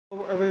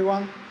Hello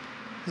everyone,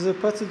 the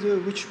procedure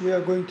which we are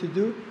going to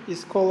do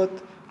is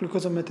called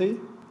glucosometry.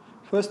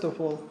 First of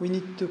all, we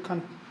need to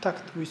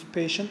contact with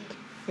patient,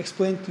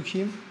 explain to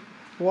him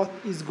what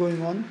is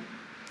going on.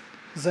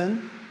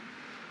 Then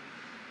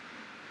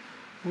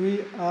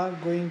we are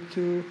going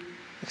to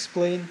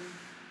explain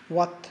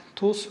what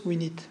tools we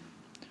need.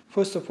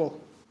 First of all,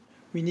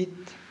 we need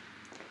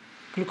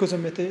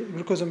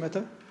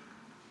glucosometer,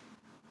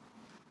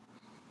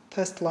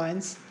 test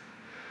lines,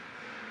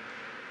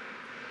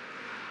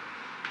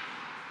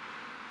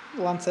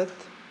 lancet,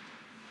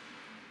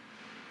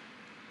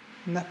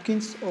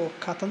 napkins or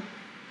cotton,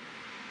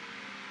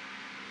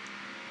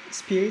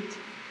 spirit.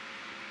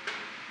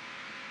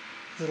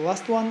 The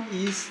last one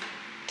is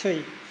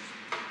tray.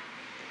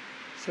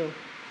 So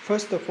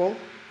first of all,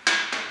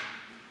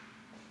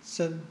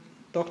 the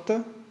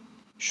doctor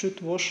should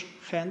wash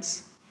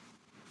hands,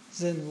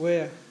 then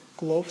wear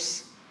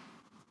gloves,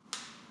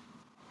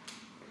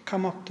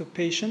 come up to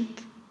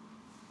patient,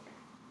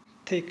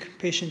 take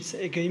patient's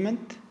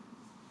agreement.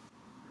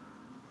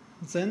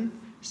 Then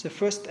the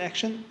first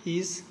action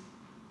is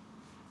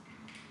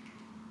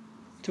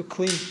to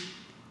clean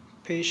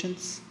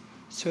patient's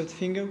third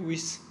finger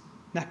with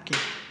napkin.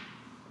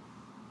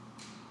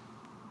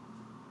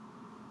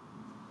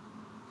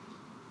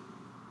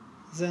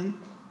 Then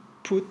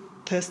put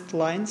test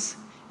lines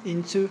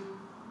into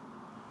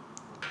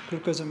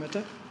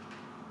glucosometer.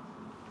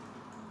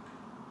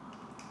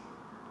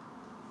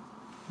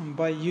 And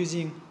by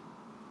using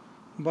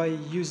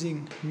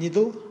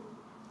needle,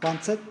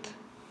 lancet,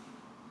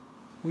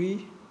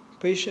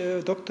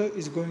 doctor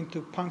is going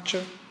to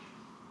puncture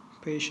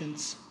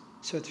patient's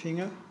third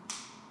finger.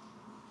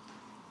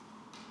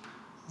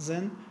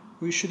 Then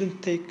we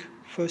shouldn't take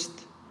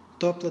first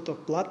droplet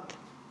of blood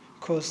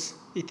because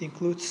it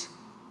includes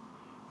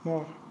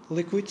more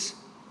liquids.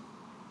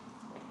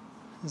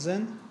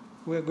 Then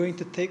we are going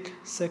to take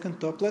second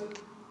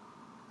droplet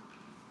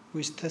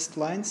with test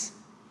lines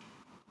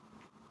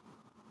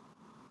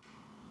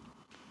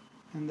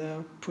and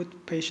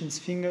put patient's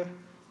finger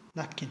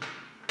napkin.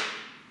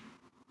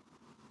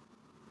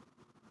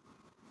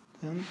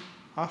 Then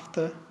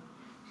after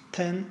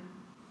 10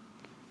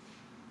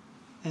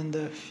 and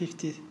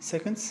 50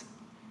 seconds,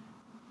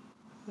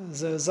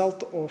 the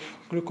result of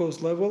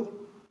glucose level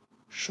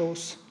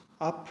shows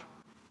up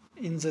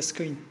in the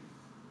screen.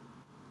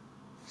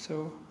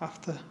 So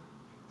after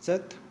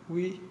that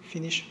we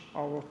finish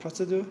our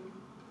procedure.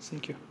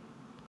 Thank you.